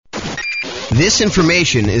This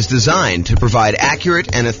information is designed to provide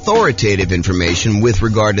accurate and authoritative information with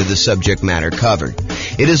regard to the subject matter covered.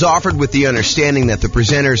 It is offered with the understanding that the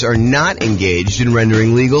presenters are not engaged in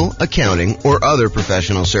rendering legal, accounting, or other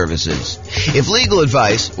professional services. If legal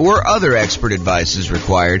advice or other expert advice is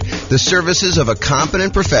required, the services of a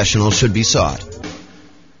competent professional should be sought.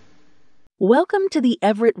 Welcome to the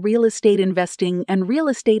Everett Real Estate Investing and Real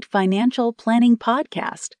Estate Financial Planning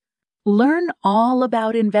Podcast. Learn all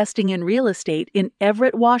about investing in real estate in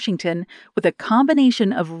Everett, Washington, with a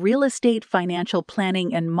combination of real estate financial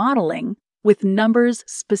planning and modeling with numbers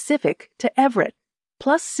specific to Everett,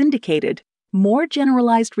 plus syndicated, more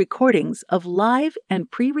generalized recordings of live and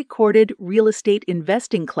pre-recorded real estate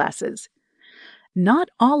investing classes. Not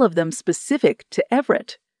all of them specific to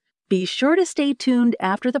Everett. Be sure to stay tuned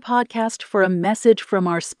after the podcast for a message from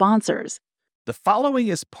our sponsors. The following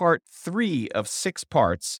is part 3 of 6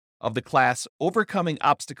 parts of the class Overcoming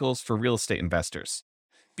Obstacles for Real Estate Investors.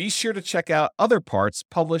 Be sure to check out other parts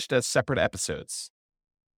published as separate episodes.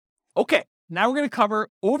 Okay, now we're going to cover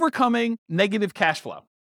overcoming negative cash flow.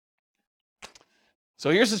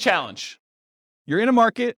 So here's the challenge. You're in a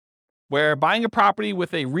market where buying a property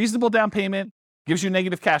with a reasonable down payment gives you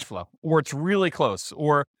negative cash flow, or it's really close,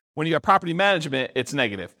 or when you have property management, it's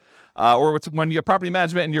negative. Or when you have property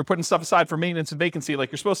management and you're putting stuff aside for maintenance and vacancy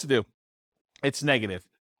like you're supposed to do, it's negative.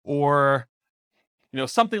 Or,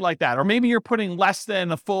 something like that. Or maybe you're putting less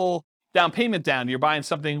than a full down payment down. You're buying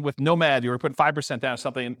something with Nomad. You were putting 5% down or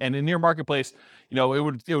something. And in your marketplace, it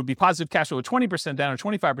would be positive cash flow with 20% down or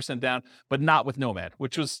 25% down, but not with Nomad,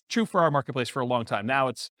 which was true for our marketplace for a long time. Now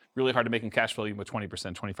it's really hard to make cash flow even with 20%,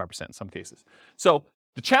 25% in some cases. So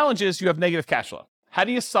the challenge is you have negative cash flow. How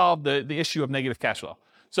do you solve the issue of negative cash flow?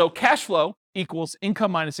 So cash flow equals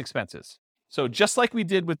income minus expenses. So just like we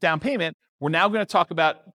did with down payment, we're now going to talk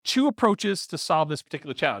about 2 approaches to solve this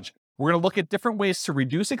particular challenge. We're going to look at different ways to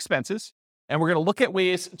reduce expenses, and we're going to look at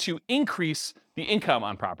ways to increase the income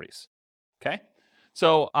on properties. Okay?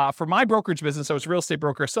 So for my brokerage business, I was a real estate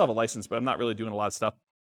broker. I still have a license, but I'm not really doing a lot of stuff.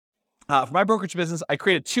 For my brokerage business, I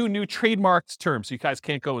created 2 new trademarked terms. So you guys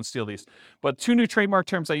can't go and steal these. But 2 new trademark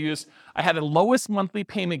terms I used. I had a lowest monthly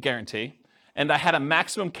payment guarantee, and I had a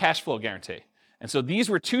maximum cash flow guarantee. And so these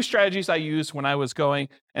were 2 strategies I used when I was going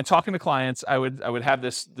and talking to clients. I would have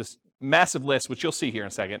this massive list, which you'll see here in a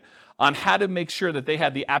second, on how to make sure that they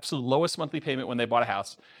had the absolute lowest monthly payment when they bought a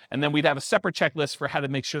house. And then we'd have a separate checklist for how to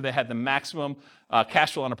make sure they had the maximum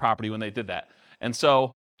cash flow on a property when they did that. And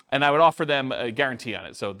I would offer them a guarantee on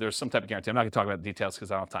it. So there's some type of guarantee. I'm not going to talk about the details because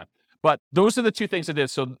I don't have time. But those are the 2 things I did.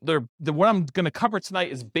 So what I'm going to cover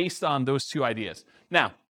tonight is based on those 2 ideas.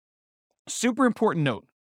 Now, super important note.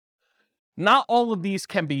 Not all of these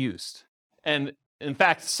can be used. And in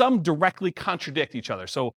fact, some directly contradict each other.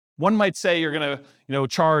 So one might say you're going to,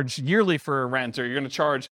 charge yearly for a rent, or you're going to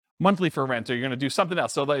charge monthly for a rent, or you're going to do something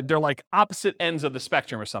else. So they're like opposite ends of the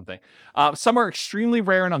spectrum or something. Some are extremely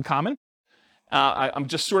rare and uncommon. I'm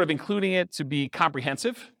just sort of including it to be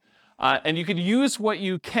comprehensive. And you can use what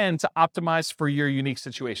you can to optimize for your unique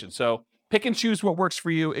situation. So pick and choose what works for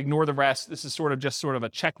you, ignore the rest. This is sort of a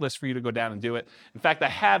checklist for you to go down and do it. In fact, I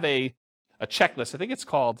have a checklist. I think it's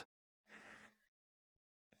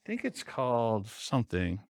called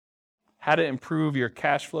something. How to improve your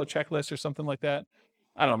cash flow checklist or something like that.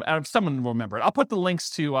 I don't know. Someone will remember it. I'll put the links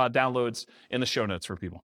to downloads in the show notes for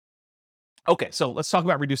people. Okay, so let's talk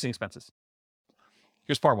about reducing expenses.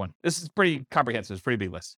 Here's part 1. This is pretty comprehensive. It's a pretty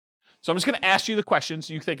big list. So I'm just going to ask you the questions.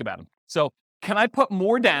 You think about them. So can I put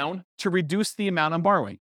more down to reduce the amount I'm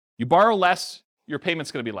borrowing? You borrow less, your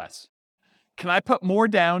payment's going to be less. Can I put more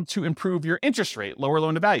down to improve your interest rate, lower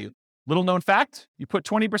loan to value? Little known fact, you put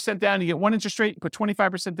 20% down, you get one interest rate. You put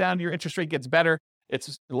 25% down, your interest rate gets better.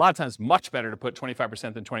 It's a lot of times much better to put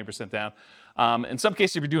 25% than 20% down. In some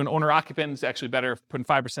cases, if you're doing owner-occupant, it's actually better putting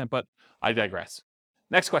 5%, but I digress.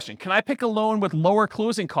 Next question, can I pick a loan with lower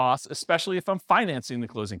closing costs, especially if I'm financing the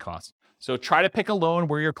closing costs? So try to pick a loan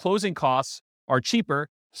where your closing costs are cheaper,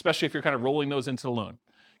 especially if you're kind of rolling those into the loan.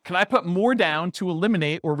 Can I put more down to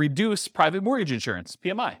eliminate or reduce private mortgage insurance,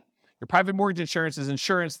 PMI? Your private mortgage insurance is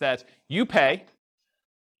insurance that you pay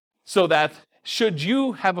so that should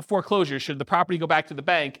you have a foreclosure, should the property go back to the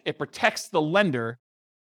bank, it protects the lender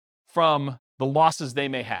from the losses they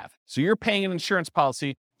may have. So you're paying an insurance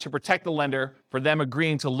policy to protect the lender for them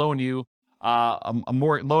agreeing to loan you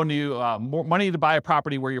more money to buy a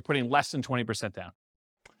property where you're putting less than 20% down.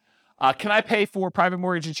 Can I pay for private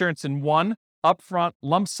mortgage insurance in one upfront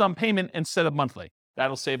lump sum payment instead of monthly?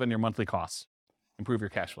 That'll save on your monthly costs, improve your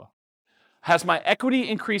cash flow. Has my equity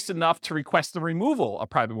increased enough to request the removal of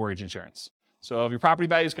private mortgage insurance? So if your property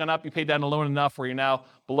value has gone up, you paid down the loan enough where you're now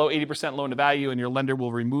below 80% loan to value, and your lender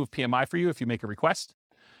will remove PMI for you if you make a request.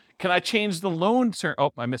 Can I change the loan term?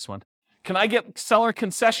 Oh, I missed one. Can I get seller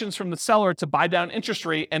concessions from the seller to buy down interest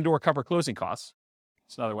rate and or cover closing costs?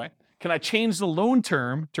 That's another way. Can I change the loan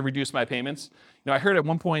term to reduce my payments? I heard at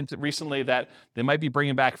one point recently that they might be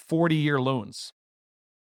bringing back 40-year loans.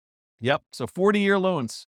 Yep, so 40-year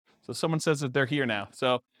loans. So someone says that they're here now.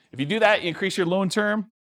 So if you do that, you increase your loan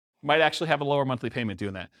term, you might actually have a lower monthly payment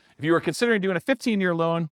doing that. If you were considering doing a 15-year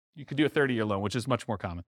loan, you could do a 30-year loan, which is much more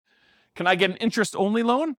common. Can I get an interest-only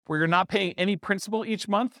loan where you're not paying any principal each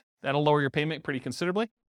month? That'll lower your payment pretty considerably.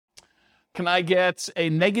 Can I get a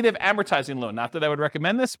negative amortizing loan? Not that I would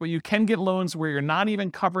recommend this, but you can get loans where you're not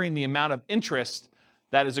even covering the amount of interest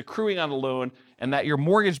that is accruing on the loan and that your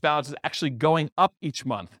mortgage balance is actually going up each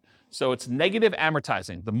month. So it's negative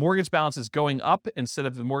amortizing. The mortgage balance is going up instead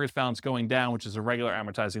of the mortgage balance going down, which is a regular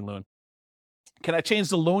amortizing loan. Can I change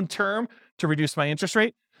the loan term to reduce my interest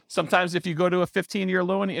rate? Sometimes if you go to a 15-year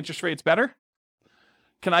loan, the interest rate's better.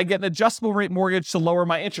 Can I get an adjustable rate mortgage to lower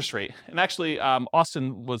my interest rate? And actually,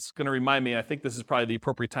 Austin was going to remind me, and I think this is probably the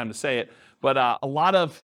appropriate time to say it, but a lot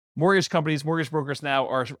of mortgage companies, mortgage brokers now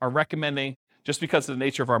are recommending, just because of the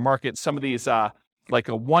nature of our market, some of these like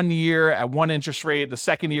a 1 year at one interest rate, the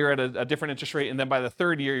second year at a different interest rate, and then by the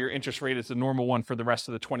third year, your interest rate is the normal one for the rest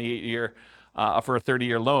of the 28-year for a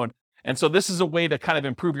 30-year loan. And so this is a way to kind of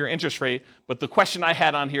improve your interest rate. But the question I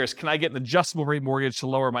had on here is, can I get an adjustable rate mortgage to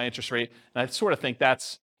lower my interest rate? And I sort of think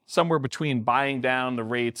that's somewhere between buying down the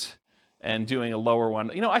rate and doing a lower one.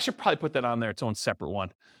 I should probably put that on there, its own separate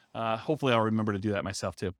one. Hopefully I'll remember to do that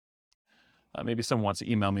myself too. Maybe someone wants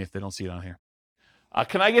to email me if they don't see it on here.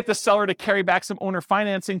 Can I get the seller to carry back some owner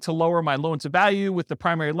financing to lower my loan to value with the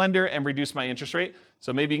primary lender and reduce my interest rate?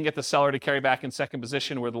 So maybe you can get the seller to carry back in second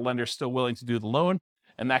position where the lender is still willing to do the loan,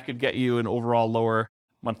 and that could get you an overall lower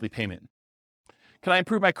monthly payment. Can I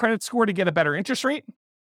improve my credit score to get a better interest rate?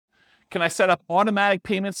 Can I set up automatic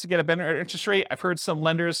payments to get a better interest rate? I've heard some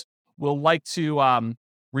lenders will like to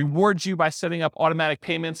reward you by setting up automatic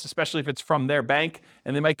payments, especially if it's from their bank,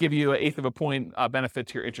 and they might give you 1/8 of a point benefit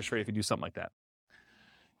to your interest rate if you do something like that.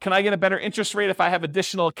 Can I get a better interest rate if I have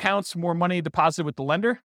additional accounts, more money deposited with the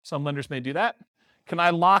lender? Some lenders may do that. Can I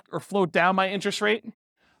lock or float down my interest rate?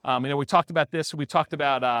 We talked about this. We talked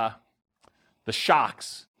about the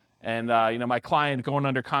shocks and, my client going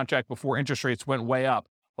under contract before interest rates went way up.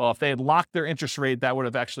 Well, if they had locked their interest rate, that would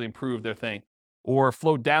have actually improved their thing. Or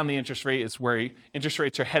float down the interest rate is where interest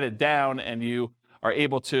rates are headed down and you are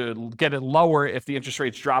able to get it lower if the interest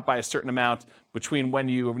rates drop by a certain amount between when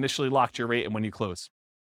you initially locked your rate and when you close.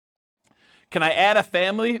 Can I add a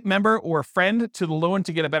family member or a friend to the loan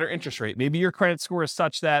to get a better interest rate? Maybe your credit score is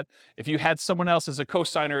such that if you had someone else as a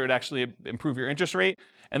co-signer, it would actually improve your interest rate.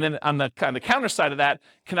 And then on the counter side of that,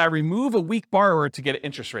 can I remove a weak borrower to get an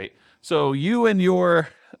interest rate? So you and your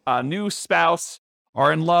new spouse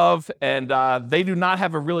are in love and they do not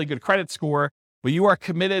have a really good credit score, but you are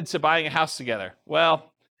committed to buying a house together.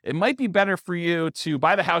 Well, it might be better for you to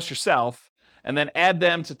buy the house yourself and then add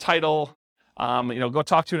them to title. Go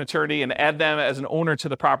talk to an attorney and add them as an owner to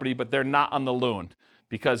the property, but they're not on the loan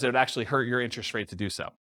because it would actually hurt your interest rate to do so.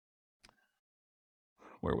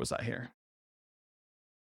 Where was I here?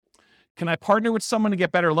 Can I partner with someone to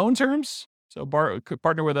get better loan terms? So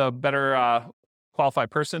partner with a better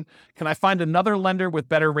qualified person. Can I find another lender with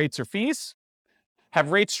better rates or fees?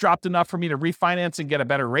 Have rates dropped enough for me to refinance and get a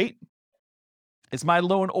better rate? Is my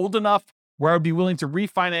loan old enough where I would be willing to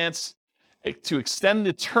refinance to extend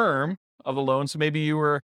the term of the loan? So maybe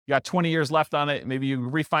you got 20 years left on it. Maybe you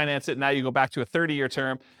refinance it. Now you go back to a 30-year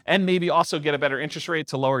term and maybe also get a better interest rate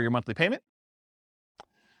to lower your monthly payment.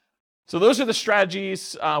 So those are the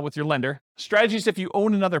strategies with your lender. Strategies if you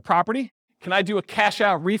own another property. Can I do a cash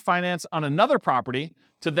out refinance on another property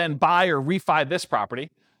to then buy or refi this property?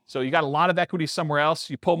 So you got a lot of equity somewhere else.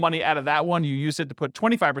 You pull money out of that one. You use it to put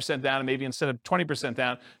 25% down and maybe instead of 20%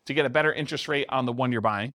 down to get a better interest rate on the one you're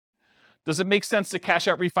buying. Does it make sense to cash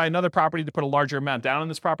out refi another property to put a larger amount down on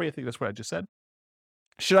this property? I think that's what I just said.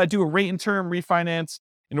 Should I do a rate and term refinance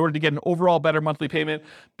in order to get an overall better monthly payment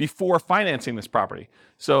before financing this property?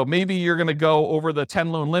 So maybe you're going to go over the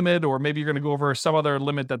 10 loan limit, or maybe you're going to go over some other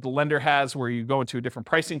limit that the lender has where you go into a different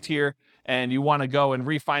pricing tier and you want to go and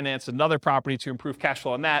refinance another property to improve cash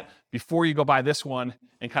flow on that before you go buy this one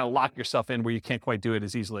and kind of lock yourself in where you can't quite do it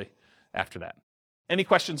as easily after that. Any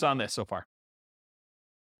questions on this so far?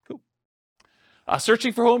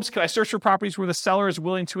 Searching for homes, can I search for properties where the seller is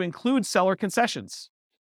willing to include seller concessions?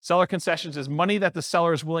 Seller concessions is money that the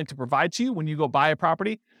seller is willing to provide to you when you go buy a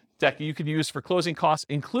property that you could use for closing costs,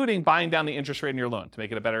 including buying down the interest rate in your loan to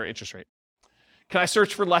make it a better interest rate. Can I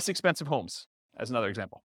search for less expensive homes, as another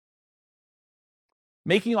example?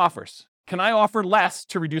 Making offers. Can I offer less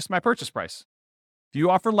to reduce my purchase price? If you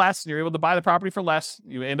offer less and you're able to buy the property for less,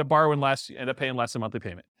 you end up borrowing less, you end up paying less a monthly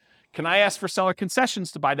payment. Can I ask for seller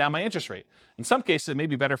concessions to buy down my interest rate? In some cases, it may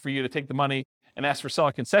be better for you to take the money and ask for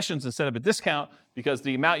seller concessions instead of a discount, because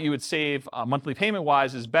the amount you would save monthly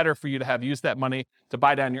payment-wise is better for you to have used that money to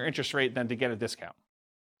buy down your interest rate than to get a discount.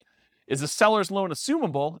 Is the seller's loan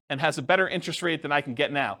assumable and has a better interest rate than I can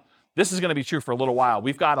get now? This is going to be true for a little while.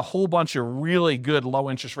 We've got a whole bunch of really good low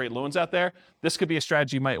interest rate loans out there. This could be a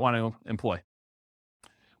strategy you might want to employ.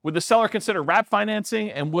 Would the seller consider wrap financing,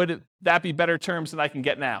 and would that be better terms than I can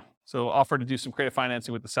get now? So offer to do some creative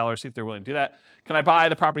financing with the seller, see if they're willing to do that. Can I buy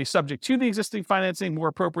the property subject to the existing financing, more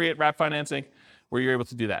appropriate wrap financing, where you're able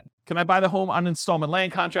to do that? Can I buy the home on installment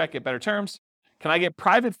land contract, get better terms? Can I get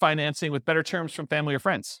private financing with better terms from family or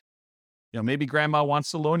friends? Maybe grandma wants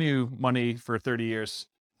to loan you money for 30 years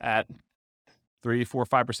at 3, 4,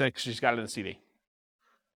 5% because she's got it in a CD.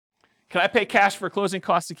 Can I pay cash for closing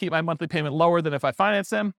costs to keep my monthly payment lower than if I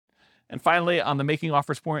finance them? And finally, on the making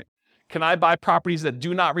offers point, can I buy properties that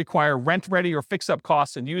do not require rent-ready or fix-up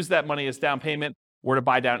costs and use that money as down payment, or to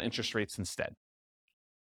buy down interest rates instead?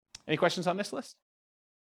 Any questions on this list?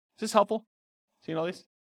 Is this helpful? Seeing all these?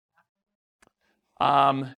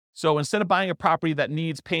 So instead of buying a property that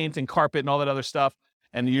needs paint and carpet and all that other stuff,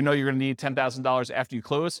 and you're going to need $10,000 after you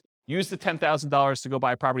close, use the $10,000 to go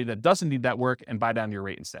buy a property that doesn't need that work and buy down your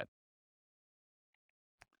rate instead.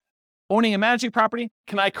 Owning and managing property,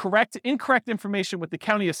 can I correct incorrect information with the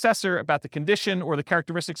county assessor about the condition or the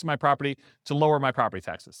characteristics of my property to lower my property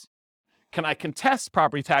taxes? Can I contest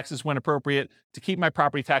property taxes when appropriate to keep my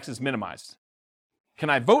property taxes minimized? Can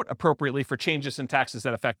I vote appropriately for changes in taxes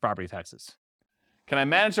that affect property taxes? Can I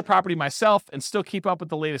manage the property myself and still keep up with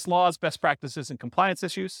the latest laws, best practices, and compliance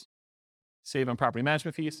issues? Save on property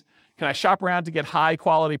management fees. Can I shop around to get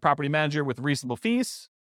high-quality property manager with reasonable fees?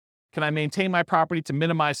 Can I maintain my property to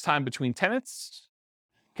minimize time between tenants?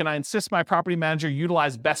 Can I insist my property manager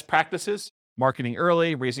utilize best practices, marketing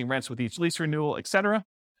early, raising rents with each lease renewal, etc.?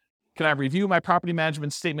 Can I review my property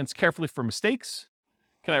management statements carefully for mistakes?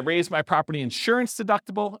 Can I raise my property insurance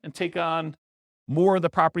deductible and take on more of the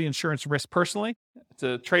property insurance risk personally? It's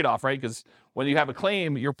a trade-off, right? Because when you have a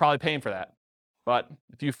claim, you're probably paying for that. But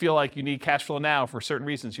if you feel like you need cash flow now for certain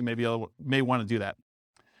reasons, you may want to do that.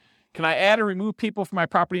 Can I add or remove people from my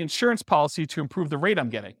property insurance policy to improve the rate I'm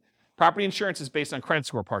getting? Property insurance is based on credit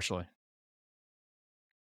score partially.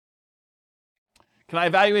 Can I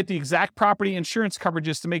evaluate the exact property insurance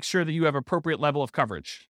coverages to make sure that you have appropriate level of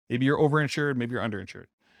coverage? Maybe you're overinsured, maybe you're underinsured.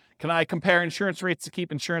 Can I compare insurance rates to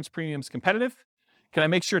keep insurance premiums competitive? Can I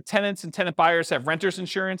make sure tenants and tenant buyers have renters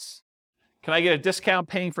insurance? Can I get a discount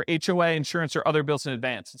paying for HOA insurance or other bills in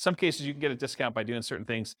advance? In some cases, you can get a discount by doing certain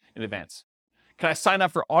things in advance. Can I sign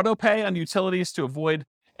up for auto pay on utilities to avoid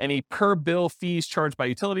any per bill fees charged by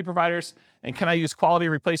utility providers? And can I use quality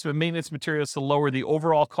replacement maintenance materials to lower the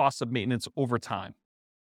overall cost of maintenance over time?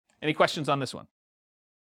 Any questions on this one?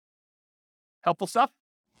 Helpful stuff?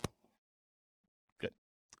 Good.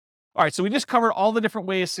 All right, so we just covered all the different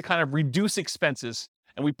ways to kind of reduce expenses.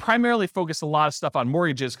 And we primarily focus a lot of stuff on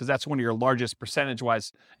mortgages because that's one of your largest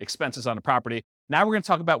percentage-wise expenses on a property. Now we're going to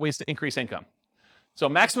talk about ways to increase income. So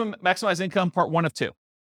maximize income, part 1 of 2.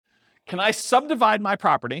 Can I subdivide my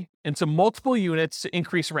property into multiple units to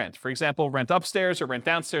increase rent? For example, rent upstairs or rent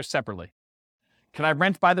downstairs separately. Can I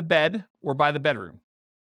rent by the bed or by the bedroom?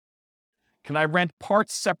 Can I rent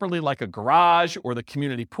parts separately like a garage or the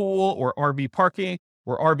community pool or RV parking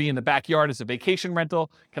or RV in the backyard as a vacation rental?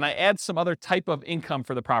 Can I add some other type of income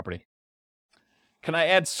for the property? Can I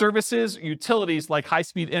add services, utilities like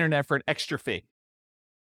high-speed internet for an extra fee?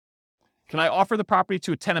 Can I offer the property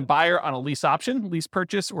to a tenant buyer on a lease option, lease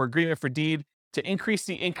purchase, or agreement for deed to increase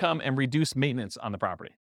the income and reduce maintenance on the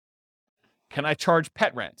property? Can I charge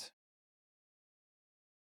pet rent?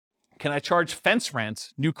 Can I charge fence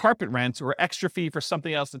rent, new carpet rent, or extra fee for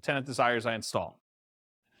something else the tenant desires I install?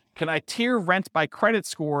 Can I tier rent by credit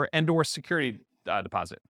score and/or security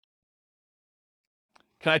deposit?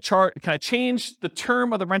 Can I change the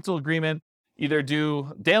term of the rental agreement, either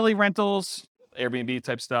do daily rentals, Airbnb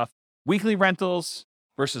type stuff, weekly rentals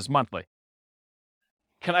versus monthly?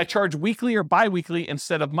 Can I charge weekly or biweekly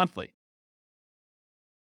instead of monthly?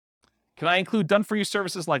 Can I include done-for-you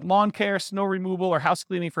services like lawn care, snow removal, or house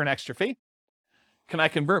cleaning for an extra fee? Can I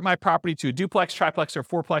convert my property to a duplex, triplex, or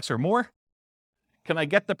fourplex or more? Can I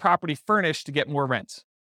get the property furnished to get more rent?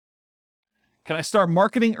 Can I start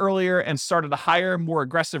marketing earlier and start at a higher, more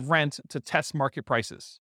aggressive rent to test market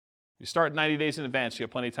prices? You start 90 days in advance, you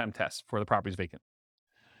have plenty of time to test before the property is vacant.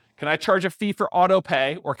 Can I charge a fee for auto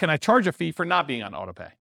pay, or can I charge a fee for not being on auto pay?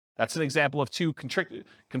 That's an example of two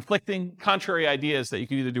conflicting, contrary ideas that you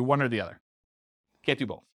can either do one or the other. Can't do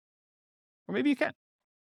both. Or maybe you can.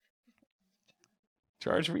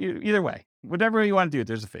 Charge for either way. Whatever you want to do,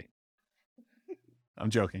 there's a fee.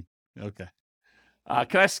 I'm joking. Okay.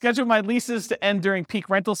 Can I schedule my leases to end during peak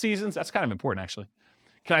rental seasons? That's kind of important, actually.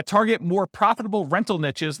 Can I target more profitable rental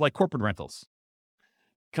niches like corporate rentals?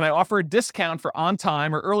 Can I offer a discount for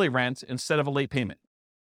on-time or early rent instead of a late payment?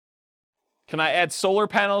 Can I add solar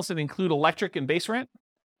panels and include electric and base rent?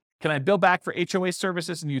 Can I bill back for HOA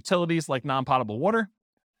services and utilities like non-potable water?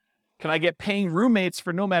 Can I get paying roommates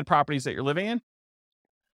for nomad properties that you're living in?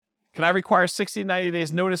 Can I require 60 to 90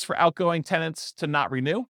 days notice for outgoing tenants to not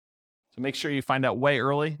renew? So make sure you find out way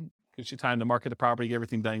early. Gives you time to market the property, get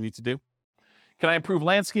everything done you need to do. Can I improve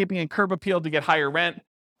landscaping and curb appeal to get higher rent,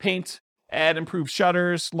 paint, add improved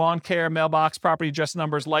shutters, lawn care, mailbox, property address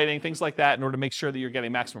numbers, lighting, things like that in order to make sure that you're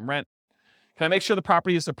getting maximum rent? Can I make sure the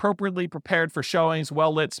property is appropriately prepared for showings,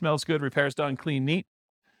 well lit, smells good, repairs done, clean, neat?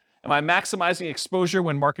 Am I maximizing exposure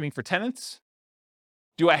when marketing for tenants?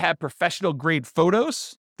 Do I have professional grade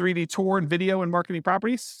photos, 3D tour and video and marketing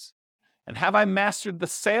properties? And have I mastered the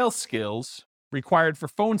sales skills required for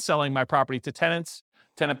phone selling my property to tenants,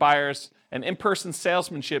 tenant buyers, and in-person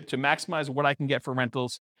salesmanship to maximize what I can get for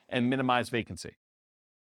rentals and minimize vacancy?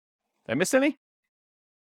 Did I miss any?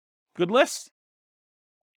 Good list?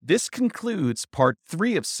 This concludes part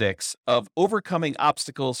 3 of 6 of Overcoming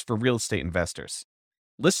Obstacles for Real Estate Investors.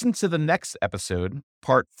 Listen to the next episode,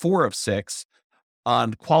 part 4 of 6,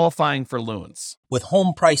 on qualifying for loans. With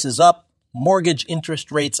home prices up, mortgage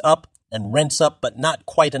interest rates up, and rents up, but not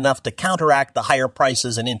quite enough to counteract the higher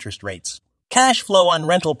prices and interest rates, cash flow on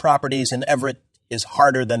rental properties in Everett is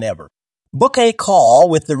harder than ever. Book a call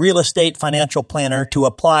with the Real Estate Financial Planner to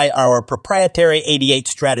apply our proprietary 88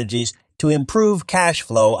 strategies to improve cash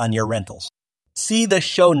flow on your rentals. See the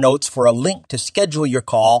show notes for a link to schedule your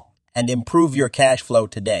call and improve your cash flow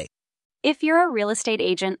today. If you're a real estate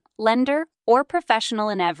agent, lender, or professional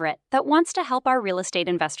in Everett that wants to help our real estate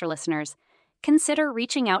investor listeners, consider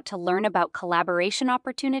reaching out to learn about collaboration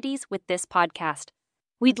opportunities with this podcast.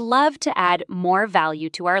 We'd love to add more value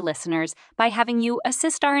to our listeners by having you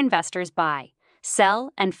assist our investors buy,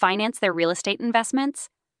 sell, and finance their real estate investments.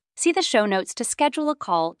 See the show notes to schedule a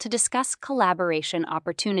call to discuss collaboration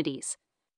opportunities.